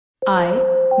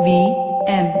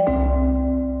IVM.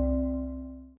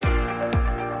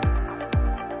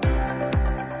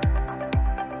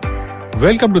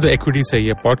 Welcome to the Equity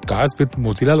Sahiye podcast with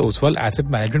Motilal Oswal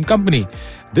Asset Management Company.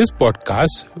 This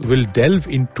podcast will delve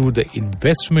into the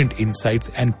investment insights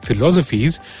and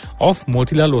philosophies of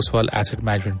Motilal Oswal Asset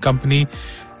Management Company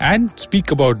and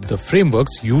speak about the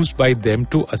frameworks used by them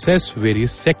to assess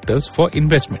various sectors for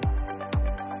investment.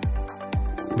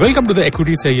 Welcome to the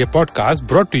Equity Sahiye podcast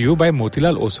brought to you by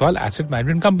Motilal Oswal Asset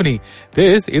Management Company.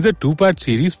 This is a two-part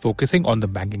series focusing on the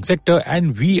banking sector,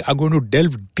 and we are going to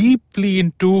delve deeply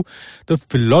into the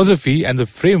philosophy and the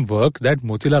framework that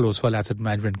Motilal Oswal Asset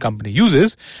Management Company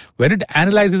uses when it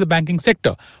analyzes the banking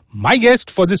sector. My guest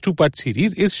for this two-part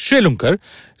series is Shrey Lunkar,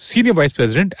 Senior Vice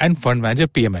President and Fund Manager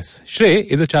PMS. Shrey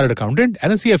is a Chartered Accountant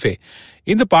and a CFA.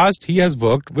 In the past, he has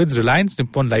worked with Reliance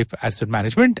Nippon Life Asset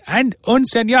Management and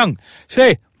Ernst & Young.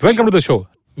 Shrey, welcome to the show.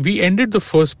 We ended the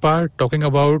first part talking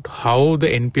about how the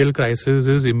NPL crisis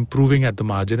is improving at the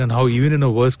margin and how even in a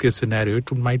worst case scenario,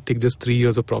 it might take just 3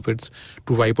 years of profits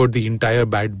to wipe out the entire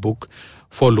bad book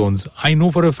for loans. I know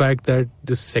for a fact that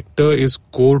this sector is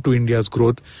core to India's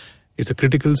growth. It's a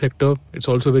critical sector. It's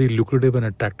also a very lucrative and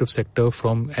attractive sector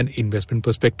from an investment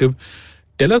perspective.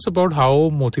 Tell us about how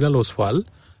Motilal Oswal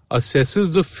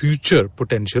assesses the future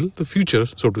potential, the future,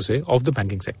 so to say, of the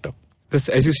banking sector. This,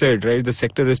 as you said, right, the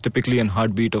sector is typically an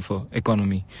heartbeat of an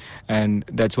economy. And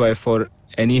that's why for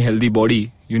any healthy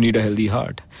body, you need a healthy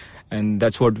heart. And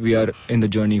that's what we are in the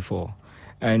journey for.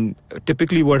 And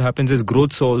typically what happens is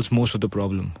growth solves most of the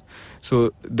problem.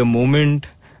 So the moment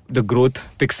the growth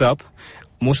picks up,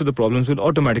 most of the problems will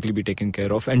automatically be taken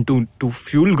care of. And to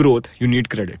fuel growth, you need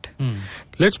credit.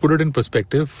 Let's put it in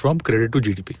perspective from credit to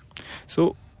GDP.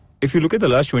 So if you look at the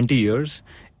last 20 years,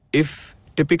 if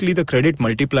typically the credit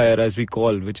multiplier, as we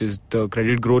call, which is the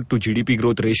credit growth to GDP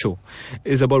growth ratio,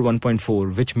 is about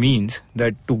 1.4, which means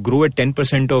that to grow at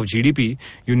 10% of GDP,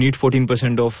 you need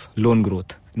 14% of loan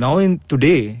growth. Now in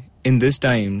these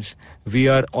times, we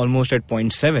are almost at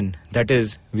 0.7. That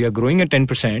is, we are growing at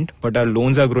 10%, but our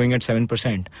loans are growing at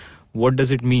 7%. What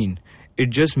does it mean?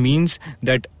 It just means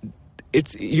that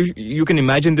you can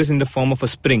imagine this in the form of a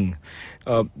spring.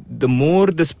 The more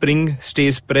the spring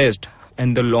stays pressed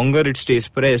and the longer it stays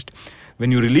pressed, when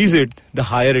you release it, the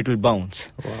higher it will bounce.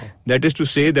 Wow. That is to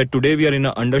say that today we are in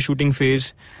an undershooting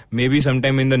phase. Maybe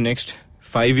sometime in the next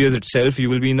 5 years itself, you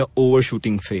will be in the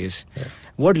overshooting phase. Yeah.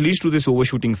 What leads to this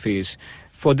overshooting phase?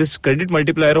 For this credit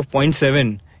multiplier of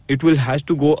 0.7, it will has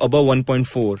to go above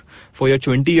 1.4 for your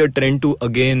 20-year trend to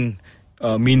again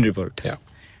mean revert. Yeah.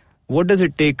 What does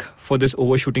it take for this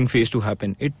overshooting phase to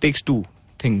happen? It takes two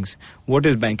things. What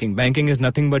is banking? Banking is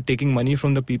nothing but taking money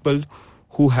from the people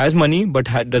who has money but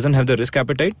doesn't have the risk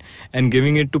appetite and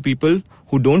giving it to people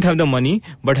who don't have the money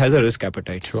but has a risk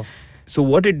appetite. Sure. So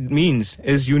what it means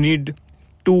is you need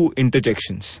two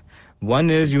interjections. One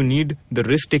is you need the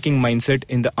risk-taking mindset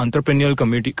in the entrepreneurial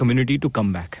community to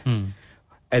come back.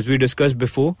 As we discussed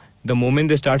before, the moment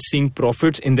they start seeing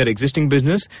profits in their existing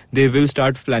business, they will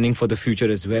start planning for the future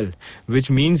as well,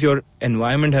 which means your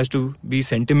environment has to be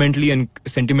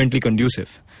sentimentally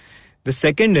conducive. The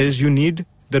second is you need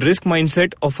the risk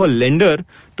mindset of a lender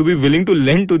to be willing to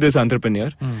lend to this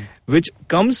entrepreneur, which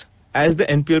comes as the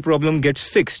NPL problem gets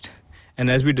fixed.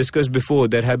 And as we discussed before,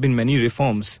 there have been many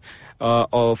reforms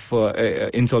of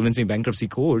insolvency bankruptcy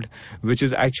code, which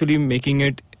is actually making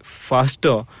it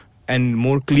faster and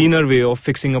more cleaner way of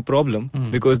fixing a problem,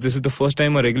 because this is the first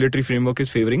time a regulatory framework is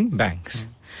favoring banks.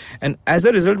 And as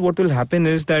a result, what will happen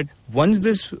is that once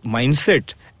this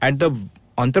mindset at the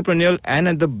entrepreneurial and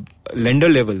at the lender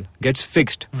level gets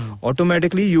fixed,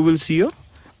 automatically you will see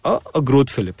a growth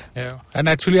fillip. Yeah, and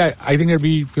actually, I think that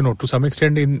we, to some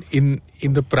extent in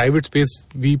the private space,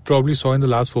 we probably saw in the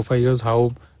last 4-5 years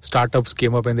how startups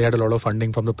came up and they had a lot of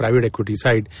funding from the private equity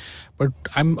side. But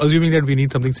I'm assuming that we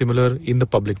need something similar in the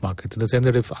public markets, in the sense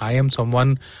that if I am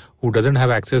someone who doesn't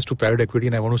have access to private equity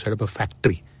and I want to set up a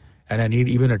factory and I need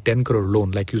even a 10 crore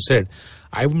loan, like you said,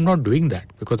 I'm not doing that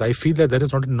because I feel that there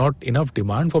is not enough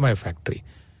demand for my factory.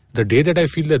 The day that I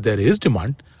feel that there is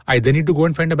demand, I then need to go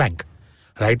and find a bank.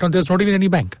 Right now, there's not even any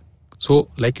bank. So,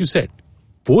 like you said,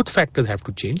 both factors have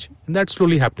to change, and that's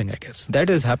slowly happening, I guess. That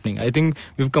is happening. I think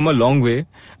we've come a long way,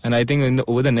 and I think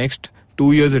over the next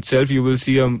 2 years itself, you will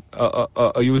see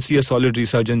a solid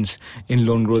resurgence in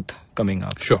loan growth coming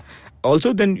up. Sure.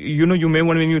 Also, then, you may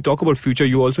want, when you talk about future,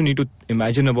 you also need to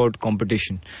imagine about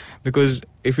competition. Because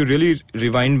if you really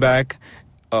rewind back,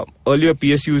 earlier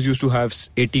PSUs used to have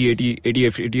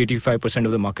 85%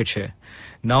 of the market share.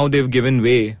 Now they've given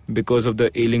way because of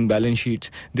the ailing balance sheets.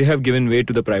 They have given way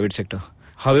to the private sector.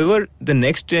 However, the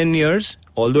next 10 years,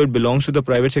 although it belongs to the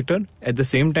private sector, at the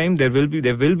same time there will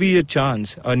be a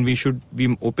chance, and we should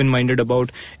be open-minded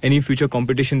about any future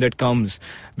competition that comes,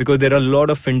 because there are a lot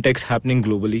of fintechs happening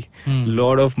globally. A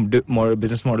lot of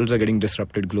business models are getting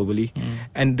disrupted globally,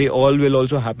 and they all will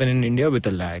also happen in India with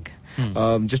a lag.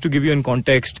 Just to give you in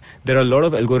context, there are a lot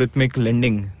of algorithmic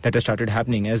lending that has started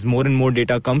happening. As more and more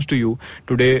data comes to you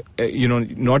today,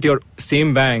 not your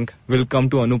same bank will come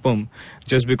to Anupam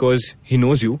just because he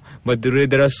knows you, but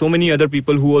there are so many other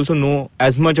people who also know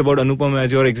as much about Anupam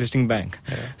as your existing bank.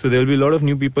 So there will be a lot of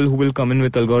new people who will come in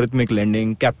with algorithmic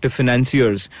lending, captive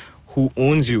financiers who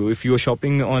owns you. If you are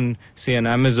shopping on, say, an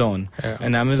Amazon,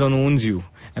 and Amazon owns you,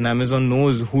 and Amazon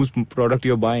knows whose product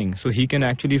you're buying, so he can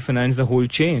actually finance the whole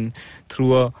chain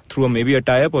through a maybe a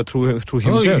tie-up or through himself.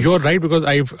 Oh, you're right, because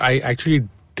I actually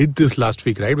did this last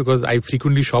week, right? Because I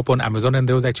frequently shop on Amazon, and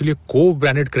there was actually a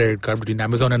co-branded credit card between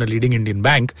Amazon and a leading Indian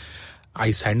bank.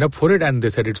 I signed up for it, and they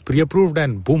said it's pre-approved,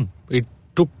 and boom, it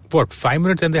took 5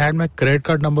 minutes, and they had my credit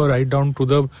card number right down to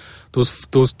the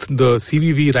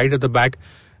CVV right at the back.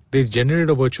 They generated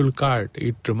a virtual card.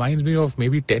 It reminds me of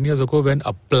maybe 10 years ago when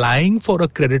applying for a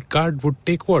credit card would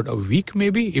take a week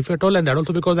maybe, if at all, and that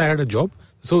also because I had a job.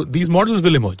 So these models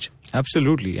will emerge.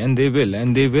 Absolutely, and they will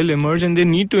emerge, and they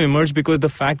need to emerge, because the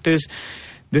fact is,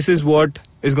 this is what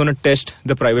is going to test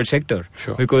the private sector.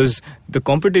 Sure. Because the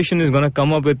competition is going to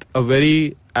come up with a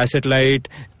very asset-light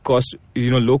cost,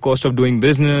 low cost of doing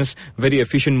business, very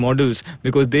efficient models,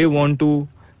 because they want to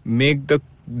make the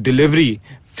delivery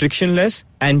frictionless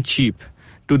and cheap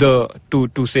to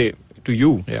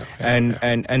you.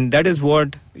 And that is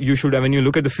what you should have. When you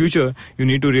look at the future, you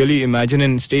need to really imagine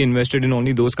and stay invested in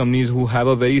only those companies who have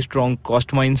a very strong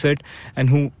cost mindset and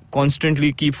who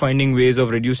constantly keep finding ways of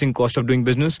reducing cost of doing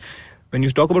business. When you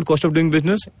talk about cost of doing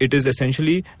business, it is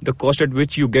essentially the cost at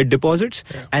which you get deposits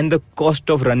and the cost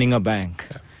of running a bank.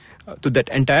 So that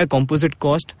entire composite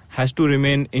cost has to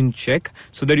remain in check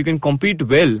so that you can compete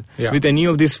well with any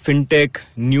of these fintech,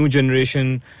 new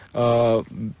generation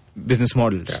business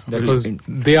models. Because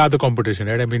they are the competition,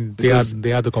 right? I mean, they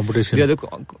are the competition.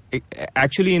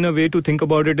 Actually, in a way to think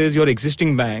about it, is your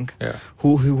existing bank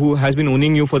who has been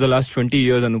owning you for the last 20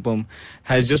 years, Anupam,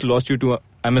 has just lost you to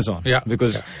Amazon.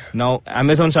 Because now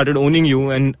Amazon started owning you,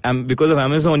 and because of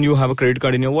Amazon, you have a credit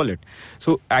card in your wallet.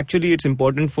 So actually, it's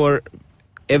important for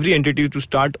every entity to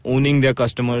start owning their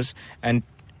customers and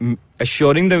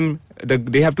assuring them that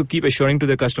they have to keep assuring to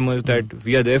their customers that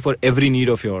we are there for every need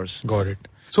of yours. Got it.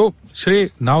 So,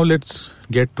 Shrey, now let's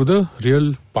get to the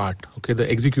real part, the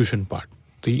execution part.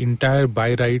 The entire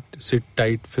buy right, sit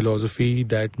tight philosophy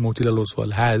that Motilal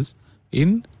Oswal has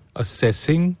in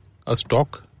assessing a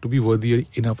stock to be worthy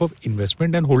enough of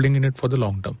investment and holding in it for the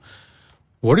long term.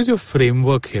 What is your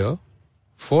framework here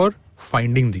for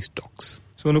finding these stocks?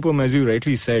 So, Anupam, as you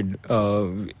rightly said,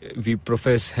 we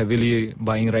profess heavily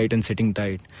buying right and sitting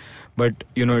tight. But,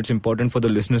 it's important for the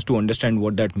listeners to understand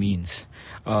what that means.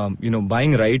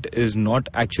 Buying right is not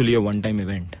actually a one-time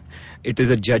event. It is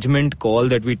a judgment call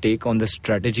that we take on the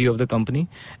strategy of the company.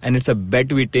 And it's a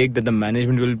bet we take that the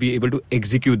management will be able to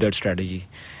execute that strategy.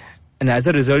 And as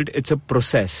a result, it's a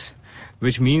process,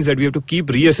 which means that we have to keep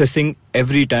reassessing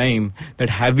every time that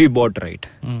have we bought right.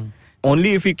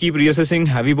 Only if we keep reassessing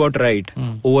have we bought right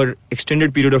over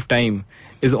extended period of time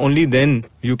is only then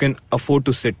you can afford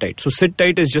to sit tight. So sit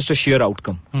tight is just a sheer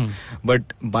outcome. But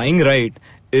buying right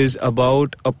is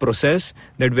about a process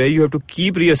that where you have to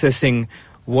keep reassessing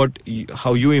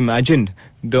how you imagined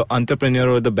the entrepreneur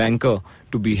or the banker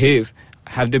to behave.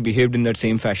 Have they behaved in that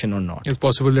same fashion or not? It's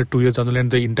possible that 2 years down the line,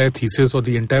 the entire thesis or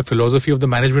the entire philosophy of the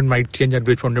management might change, at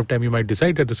which point of time you might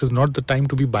decide that this is not the time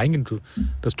to be buying into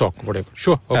the stock, whatever.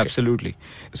 Sure. Okay. Absolutely.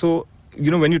 So,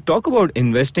 when you talk about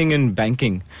investing in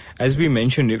banking, as we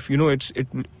mentioned,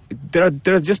 there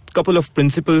are just a couple of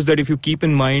principles that if you keep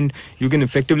in mind, you can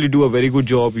effectively do a very good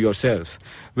job yourself,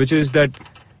 which is that,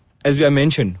 as I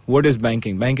mentioned, what is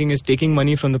banking? Banking is taking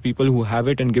money from the people who have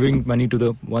it and giving money to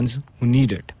the ones who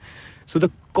need it. So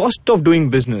the cost of doing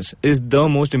business is the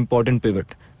most important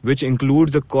pivot, which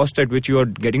includes the cost at which you are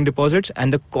getting deposits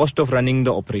and the cost of running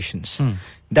the operations.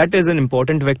 That is an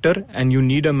important vector, and you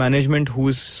need a management who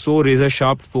is so razor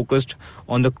sharp focused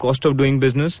on the cost of doing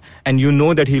business, and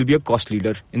that he'll be a cost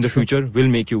leader in the future, will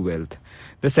make you wealth.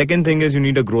 The second thing is you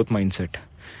need a growth mindset.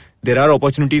 There are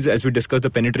opportunities, as we discussed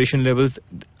the penetration levels,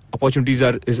 opportunities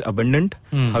is abundant.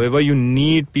 However, you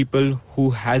need people who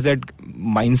has that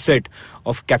mindset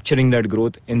of capturing that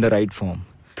growth in the right form.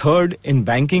 Third, in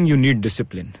banking, you need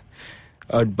discipline.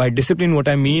 By discipline, what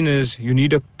I mean is you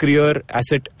need a clear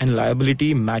asset and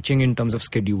liability matching in terms of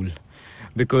schedule.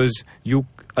 Because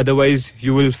otherwise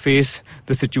you will face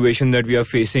the situation that we are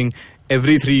facing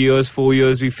every 3 years, 4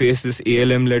 years, we face this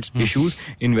ALM-led issues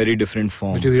in very different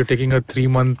form. Which is you're taking a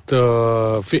 3-month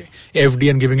FD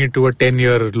and giving it to a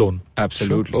 10-year loan.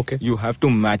 Absolutely. Sure. Okay. You have to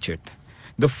match it.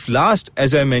 The last,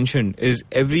 as I mentioned, is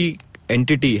every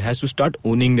entity has to start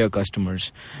owning their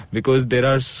customers, because there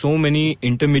are so many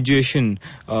intermediation,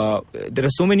 there are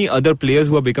so many other players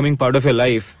who are becoming part of your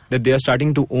life that they are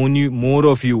starting to own you, more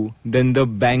of you than the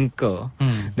banker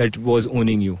that was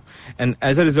owning you. And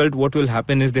as a result, what will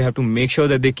happen is they have to make sure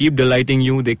that they keep delighting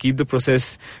you, they keep the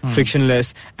process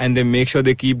frictionless, and they make sure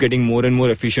they keep getting more and more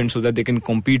efficient so that they can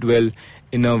compete well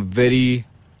in a very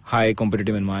high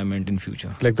competitive environment in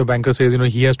future. Like the banker says,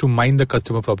 he has to mind the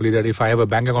customer properly, that if I have a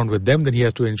bank account with them, then he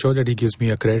has to ensure that he gives me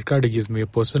a credit card, he gives me a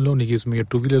personal loan, he gives me a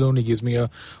two-wheeler loan, he gives me a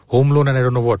home loan, and I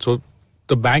don't know what. So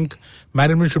the bank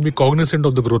management should be cognizant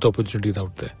of the growth opportunities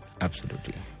out there.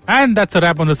 Absolutely. And that's a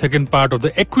wrap on the second part of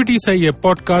the Equity Sahi Hai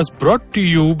podcast, brought to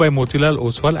you by Motilal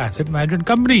Oswal Asset Management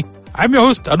Company. I'm your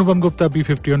host, Anupam Gupta,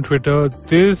 P50 on Twitter.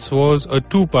 This was a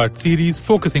 2-part series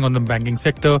focusing on the banking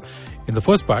sector. In the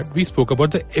first part, we spoke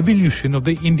about the evolution of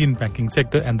the Indian banking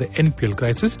sector and the NPL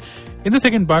crisis. In the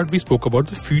second part, we spoke about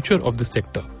the future of the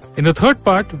sector. In the third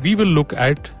part, we will look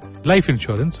at life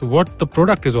insurance, what the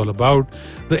product is all about,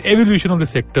 the evolution of the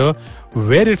sector,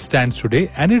 where it stands today,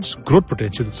 and its growth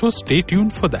potential. So stay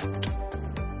tuned for that.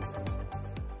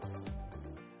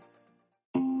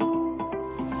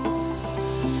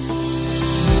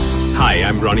 Hi,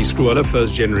 I'm Ronnie Screwala,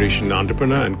 first-generation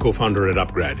entrepreneur and co-founder at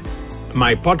Upgrad.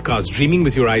 My podcast, Dreaming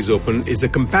with Your Eyes Open, is a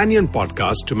companion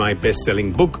podcast to my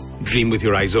best-selling book, Dream with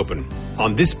Your Eyes Open.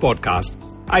 On this podcast,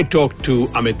 I talk to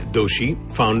Amit Doshi,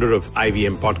 founder of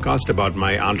IVM Podcast, about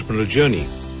my entrepreneurial journey.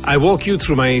 I walk you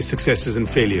through my successes and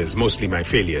failures, mostly my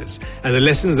failures, and the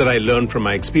lessons that I learned from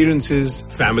my experiences,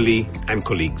 family, and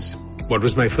colleagues. What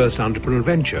was my first entrepreneurial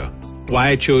venture? Why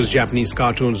I chose Japanese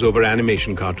cartoons over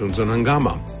animation cartoons on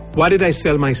Hungama? Why did I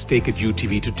sell my stake at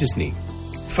UTV to Disney?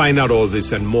 Find out all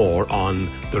this and more on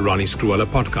the Ronnie Screwala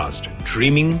podcast,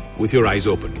 Dreaming with Your Eyes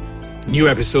Open. New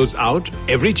episodes out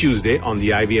every Tuesday on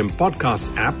the IVM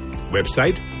Podcasts app,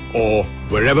 website, or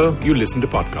wherever you listen to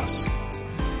podcasts.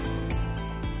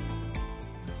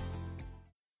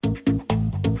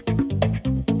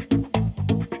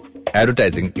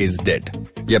 Advertising is dead.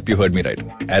 Yep, you heard me right.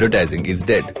 Advertising is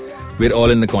dead. We're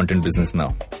all in the content business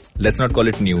now. Let's not call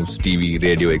it news, TV,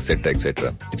 radio, etc.,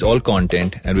 etc. It's all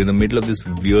content, and we're in the middle of this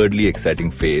weirdly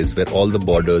exciting phase where all the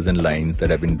borders and lines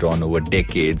that have been drawn over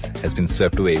decades has been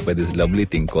swept away by this lovely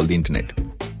thing called the internet.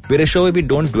 We're a show where we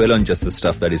don't dwell on just the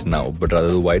stuff that is now, but rather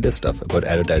the wider stuff about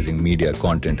advertising, media,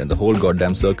 content, and the whole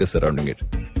goddamn circus surrounding it.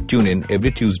 Tune in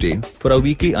every Tuesday for our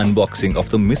weekly unboxing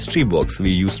of the mystery box we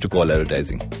used to call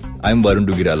advertising. I'm Varun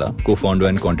Dugirala, co-founder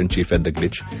and content chief at The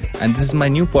Glitch, and this is my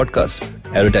new podcast,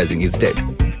 Advertising is Dead.